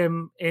helped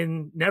him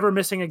in never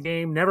missing a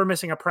game, never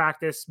missing a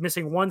practice,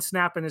 missing one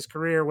snap in his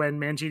career when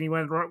Mangini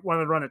wanted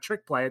to run a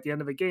trick play at the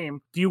end of a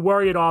game. Do you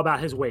worry at all about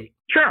his weight?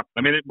 Sure.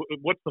 I mean,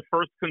 what's the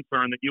first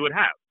concern that you would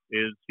have?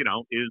 Is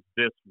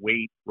this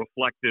weight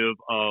reflective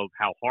of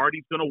how hard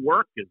he's going to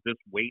work? Is this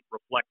weight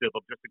reflective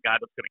of just a guy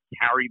that's going to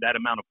carry that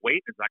amount of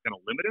weight? Is that going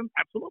to limit him?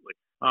 Absolutely.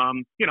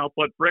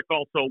 But Brick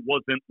also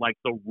wasn't like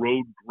the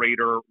road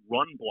grader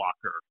run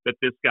blocker that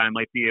this guy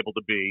might be able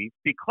to be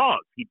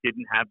because he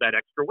didn't have that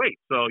extra weight.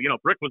 So,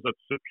 Brick was a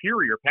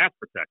superior pass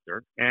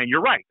protector. And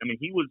you're right. I mean,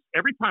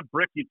 every time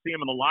Brick, you'd see him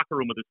in the locker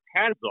room with his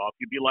pads off,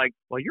 you'd be like,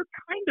 well, you're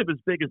kind of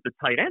as big as the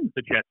tight ends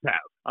the Jets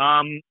have.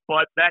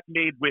 But that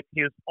made with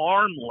his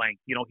arm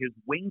length, his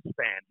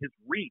wingspan, his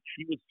reach,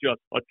 he was just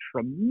a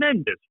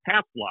tremendous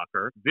pass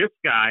blocker. This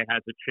guy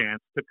has a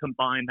chance to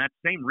combine that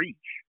same reach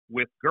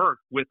with girth,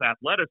 with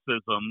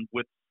athleticism,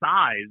 with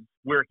size,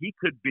 where he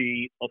could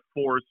be a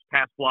force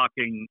pass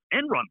blocking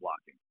and run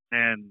blocking.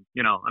 And,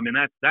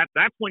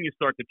 that's when you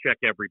start to check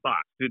every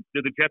box. Do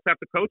the Jets have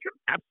to coach him?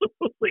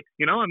 Absolutely.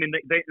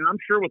 And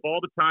I'm sure with all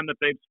the time that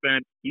they've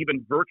spent,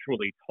 even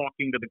virtually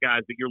talking to the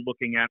guys that you're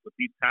looking at with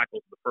these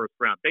tackles in the first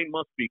round, they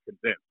must be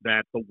convinced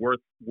that the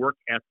work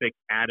ethic,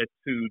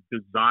 attitude,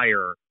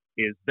 desire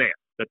is there.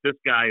 That this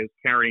guy is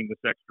carrying this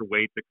extra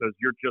weight because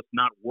you're just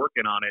not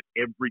working on it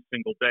every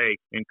single day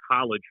in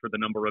college for the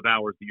number of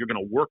hours that you're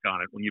going to work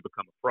on it when you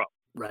become a pro.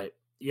 Right.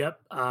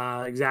 Yep.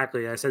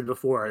 Exactly. I said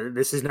before,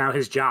 this is now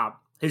his job.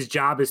 His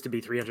job is to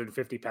be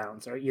 350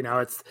 pounds. Or,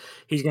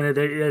 he's going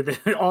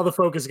to, all the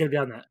focus is going to be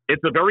on that.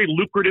 It's a very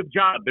lucrative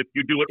job if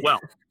you do it well.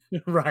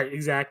 Right,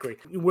 exactly.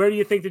 Where do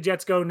you think the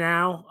Jets go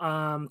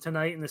now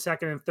tonight in the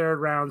second and third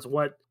rounds?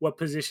 What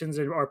positions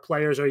or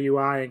players are you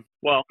eyeing?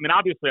 Well,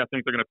 obviously, I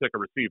think they're going to pick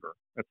a receiver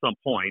at some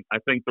point. I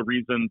think the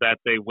reason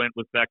that they went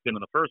with Becton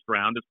in the first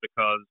round is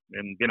because,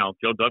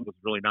 Joe Douglas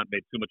really not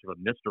made too much of a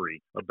mystery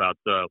about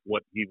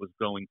what he was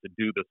going to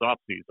do this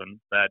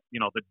offseason, that,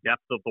 the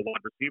depth of the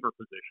wide receiver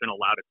position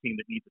allowed a team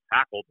that needs a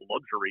tackle the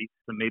luxury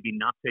to maybe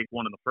not take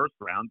one in the first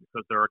round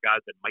because there are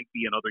guys that might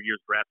be in other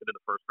years drafted in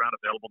the first round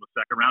available in the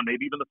second round,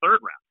 maybe even the third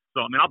round.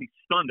 So, I'll be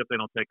stunned if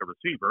they don't take a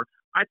receiver.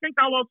 I think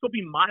I'll also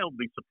be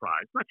mildly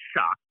surprised, not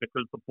shocked,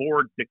 because the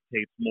board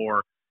dictates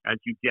more as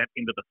you get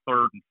into the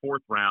third and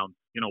fourth round,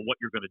 what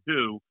you're going to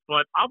do.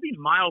 But I'll be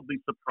mildly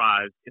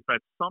surprised if at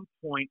some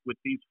point with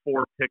these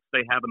 4 picks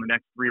they have in the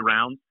next 3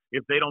 rounds,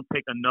 if they don't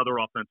take another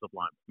offensive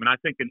lineman.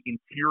 I think an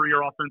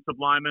interior offensive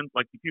lineman,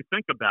 like if you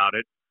think about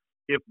it,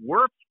 if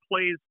Wirfs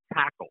plays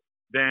tackle,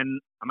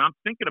 then I'm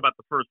thinking about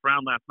the first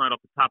round last night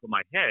off the top of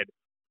my head.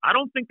 I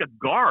don't think a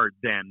guard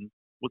then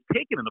was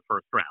taken in the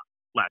first round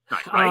last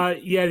night, right?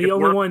 The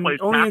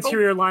only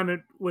interior lineman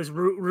was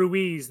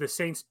Ruiz, the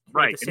Saints.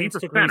 Right, the Saints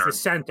and he's took him as the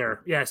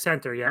center. Yeah,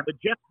 center, yeah. And the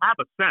Jets have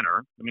a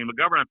center.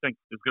 McGovern, I think,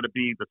 is going to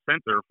be the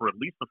center for at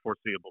least the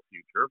foreseeable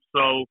future.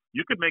 So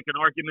you could make an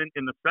argument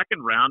in the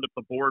second round, if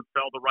the board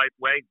fell the right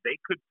way, they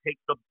could take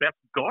the best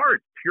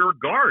guard, pure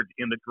guard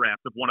in the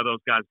draft if one of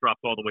those guys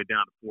dropped all the way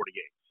down to 48.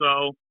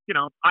 So,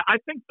 I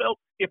think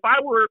if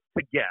I were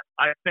to guess,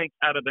 I think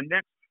out of the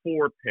next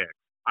 4 picks,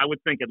 I would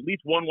think at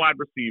least 1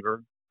 wide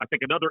receiver, I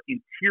think another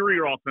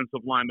interior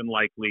offensive lineman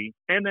likely,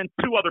 and then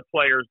 2 other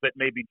players that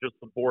maybe just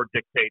the board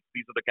dictates.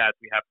 These are the guys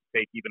we have to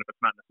take, even if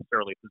it's not necessarily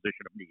necessarily a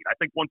position of need. I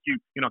think once you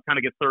kind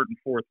of get third and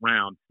fourth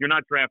round, you're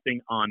not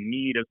drafting on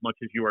need as much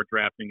as you are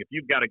drafting. If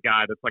you've got a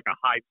guy that's like a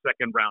high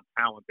second round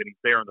talent and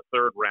he's there in the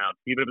third round,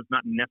 even if it's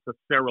not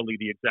necessarily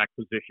the exact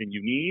position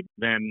you need,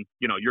 then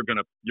you're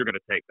gonna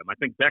take them. I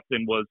think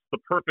Becton was the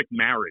perfect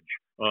marriage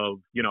of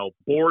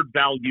board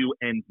value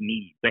and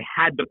need. They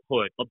had to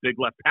put a big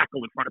left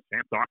tackle in front of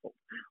Sam Darnold.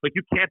 Like,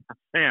 you can't have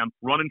Sam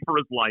running for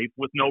his life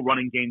with no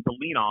running game to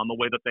lean on the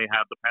way that they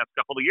have the past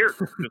couple of years.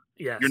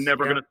 Yes, you're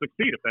never going to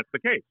succeed if that's the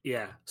case.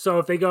 Yeah. So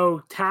if they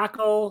go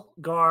tackle,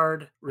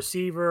 guard,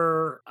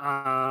 receiver,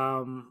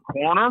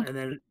 corner, and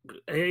then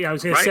I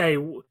was going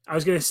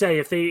to say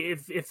if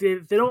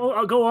they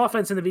don't go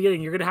offense in the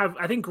beginning, you're going to have,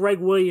 I think Greg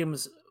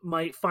Williams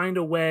might find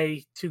a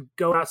way to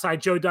go outside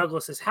Joe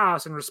Douglas's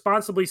house and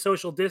responsibly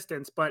social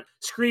distance, but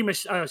scream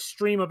a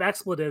stream of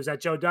expletives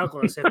at Joe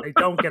Douglas if they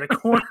don't get a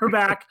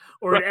cornerback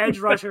or an edge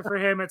rusher for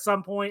him at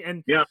some point.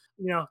 And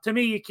to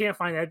me, you can't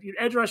find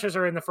edge rushers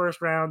are in the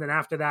first round, and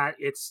after that,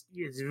 it's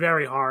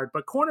very hard.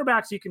 But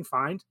cornerbacks you can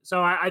find.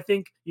 So I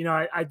think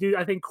I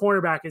think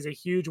cornerback is a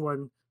huge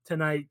one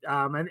tonight.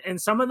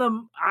 And some of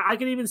them I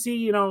can even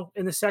see,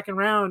 in the second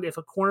round, if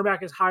a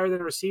cornerback is higher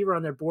than a receiver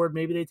on their board,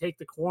 maybe they take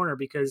the corner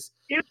because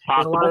it's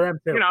possible. There's a lot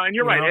of them too, and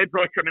you're right, edge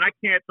rusher. I mean, I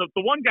can't.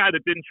 The one guy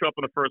that didn't show up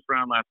in the first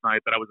round last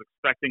night that I was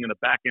expecting in the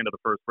back end of the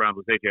first round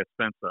was AJ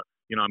Spencer.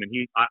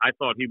 I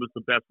thought he was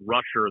the best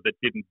rusher that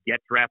didn't get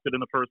drafted in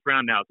the first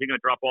round. Now, is he going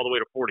to drop all the way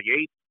to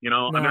 48? I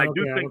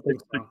don't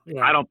think so.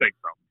 Yeah. I don't think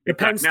so. The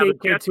Penn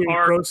State kid too.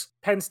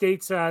 Penn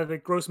State's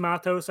the Gross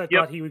Matos. I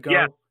thought he would go.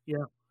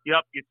 Yeah.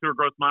 Yep, Yetur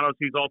Gross-Matos.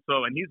 He's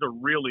a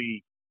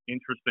really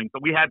interesting. So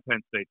we had Penn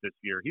State this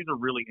year. He's a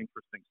really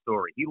interesting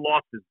story. He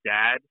lost his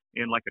dad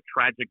in like a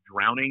tragic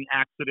drowning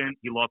accident.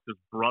 He lost his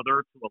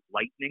brother to a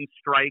lightning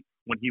strike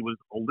when he was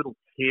a little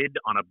kid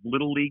on a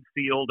little league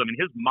field. I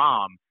mean, his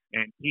mom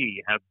and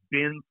he have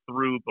been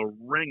through the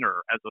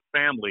ringer as a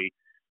family.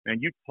 And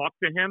you talk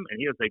to him,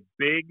 and he has a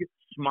big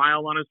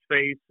smile on his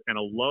face and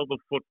a love of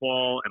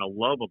football and a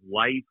love of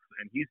life.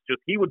 And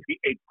he would be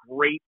a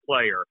great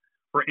player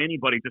for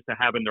anybody just to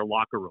have in their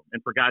locker room,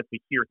 and for guys to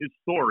hear his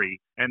story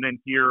and then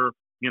hear,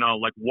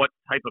 like what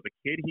type of a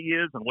kid he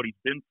is and what he's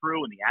been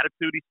through and the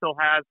attitude he still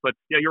has. But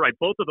yeah, you're right.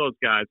 Both of those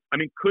guys. I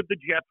mean, could the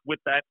Jets, with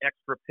that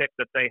extra pick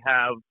that they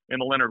have in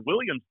the Leonard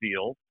Williams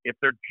deal, if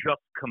they're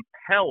just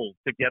compelled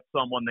to get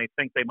someone they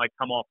think they might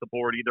come off the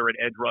board, either at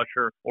edge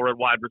rusher or at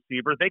wide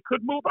receiver, they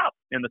could move up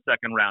in the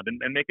second round and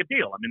make a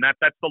deal. I mean,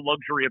 that's the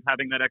luxury of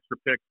having that extra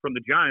pick from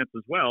the Giants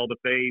as well,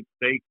 that they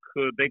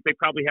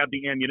probably have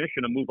the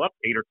ammunition to move up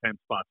 8 or 10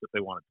 spots if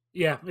they wanted.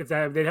 Yeah,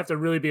 they'd have to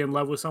really be in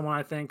love with someone,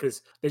 I think,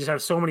 because they just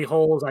have so many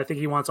holes. I think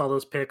he wants all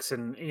those picks,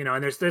 and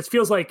and it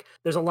feels like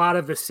there's a lot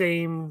of the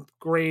same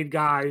grade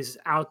guys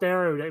out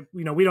there.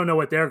 We don't know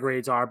what their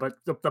grades are, but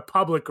the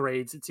public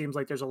grades, it seems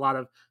like there's a lot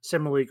of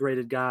similarly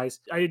graded guys.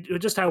 I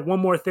just have one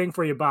more thing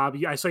for you, Bob.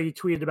 I saw you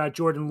tweeted about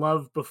Jordan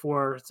Love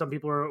before. Some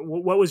people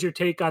what was your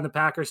take on the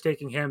Packers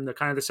taking him, the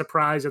kind of the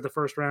surprise of the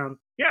first round?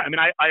 Yeah, I mean,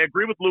 I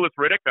agree with Louis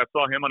Riddick. I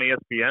saw him on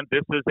ESPN.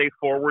 This is a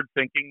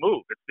forward-thinking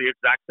move. It's the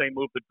exact same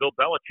move that Bill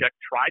Belichick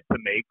tried to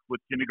make with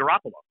Jimmy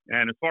Garoppolo.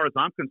 And as far as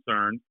I'm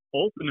concerned,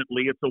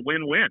 ultimately, it's a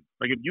win-win.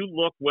 Like, if you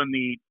look when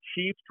the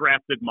Chiefs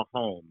drafted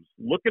Mahomes,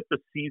 look at the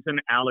season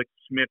Alex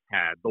Smith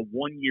had, the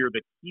 1 year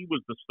that he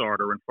was the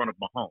starter in front of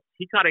Mahomes.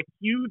 He got a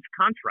huge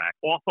contract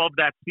off of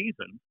that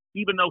season,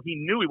 even though he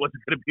knew he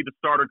wasn't going to be the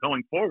starter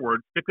going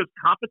forward, because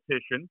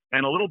competition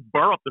and a little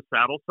burr up the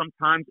saddle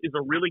sometimes is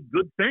a really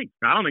good thing.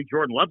 Now, I don't think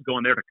Jordan Love's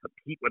going there to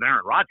compete with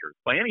Aaron Rodgers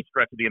by any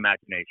stretch of the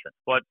imagination.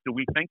 But do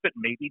we think that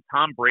maybe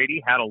Tom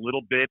Brady had a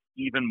little bit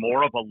even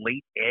more of a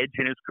late edge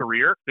in his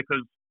career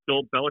because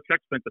Bill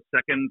Belichick spent the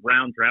second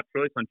round draft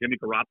choice on Jimmy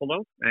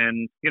Garoppolo?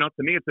 And,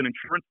 to me, it's an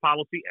insurance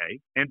policy, A.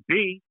 And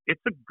B,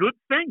 it's a good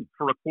thing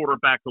for a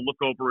quarterback to look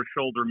over his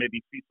shoulder, maybe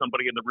see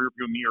somebody in the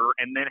rearview mirror,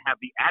 and then have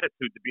the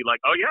attitude to be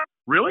like, oh, yeah,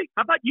 really?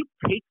 How about you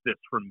take this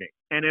from me?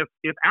 And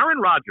if Aaron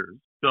Rodgers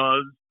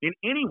does in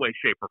any way,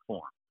 shape, or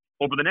form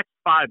over the next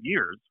 5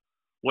 years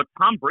what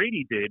Tom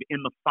Brady did in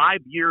the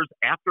 5 years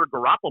after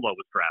Garoppolo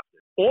was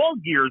drafted, all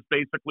years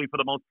basically for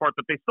the most part,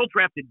 but they still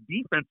drafted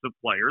defensive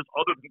players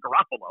other than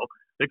Garoppolo.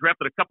 They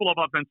drafted a couple of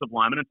offensive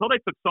linemen until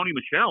they took Sony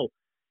Michel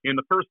in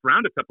the first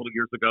round a couple of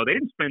years ago. They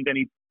didn't spend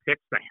any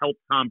picks to help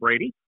Tom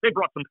Brady. They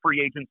brought some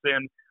free agents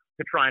in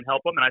to try and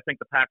help him, and I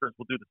think the Packers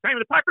will do the same.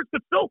 And the Packers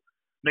could still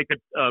make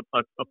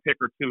a pick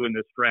or two in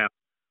this draft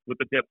with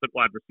the depth at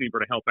wide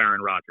receiver to help Aaron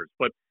Rodgers.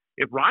 But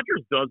if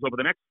Rodgers does over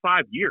the next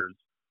 5 years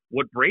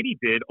what Brady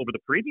did over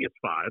the previous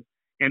 5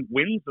 and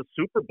wins the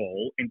Super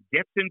Bowl and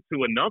gets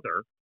into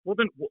another, well,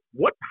 then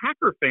what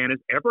Packer fan is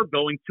ever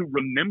going to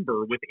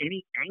remember with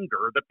any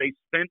anger that they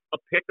spent a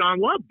pick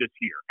on Love this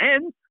year?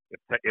 And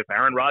if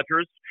Aaron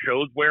Rodgers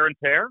shows wear and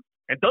tear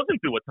and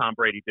doesn't do what Tom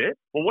Brady did,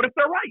 well, what if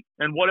they're right?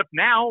 And what if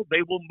now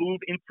they will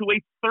move into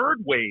a third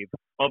wave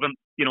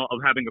of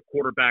having a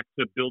quarterback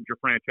to build your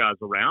franchise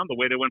around. The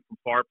way they went from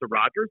Favre to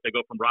Rodgers, they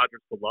go from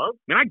Rodgers to Love.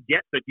 I mean, I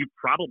get that you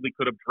probably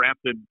could have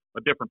drafted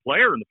a different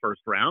player in the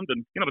first round,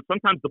 and but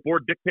sometimes the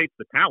board dictates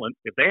the talent.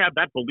 If they have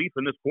that belief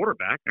in this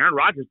quarterback, Aaron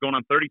Rodgers going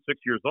on 36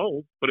 years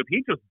old, but if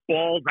he just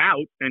balls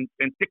out and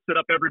sticks it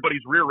up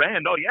everybody's rear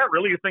end, oh yeah,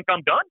 really, you think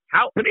I'm done?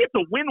 To me, it's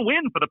a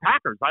win-win for the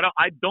Packers. I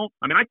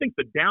think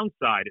the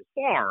downside is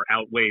far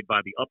outweighed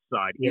by the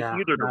upside in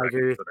either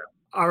direction for them.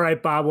 All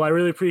right, Bob. Well, I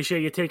really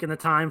appreciate you taking the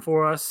time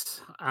for us,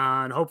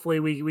 and hopefully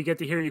we get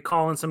to hear you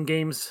calling some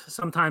games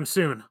sometime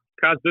soon.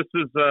 Guys, this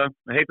is, I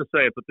hate to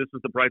say it, but this is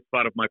the bright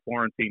spot of my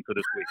quarantine for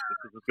this week. This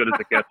is as good as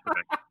it gets for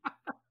me.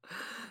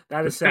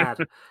 That is sad.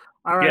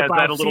 All right, yeah, Bob.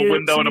 Is that a little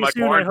window into my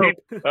quarantine?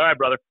 All right,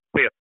 brother.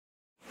 See ya.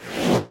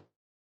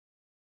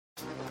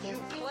 You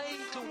play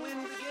to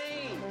win the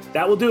game.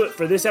 That will do it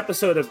for this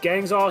episode of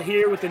Gangs All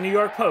Here with the New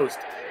York Post.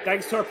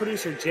 Thanks to our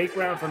producer, Jake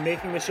Brown, for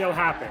making the show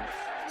happen.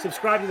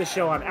 Subscribe to the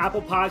show on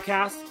Apple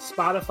Podcasts,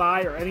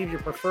 Spotify, or any of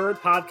your preferred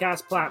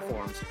podcast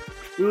platforms.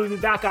 We will be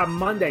back on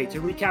Monday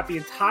to recap the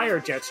entire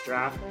Jets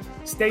draft.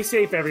 Stay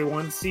safe,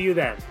 everyone. See you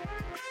then.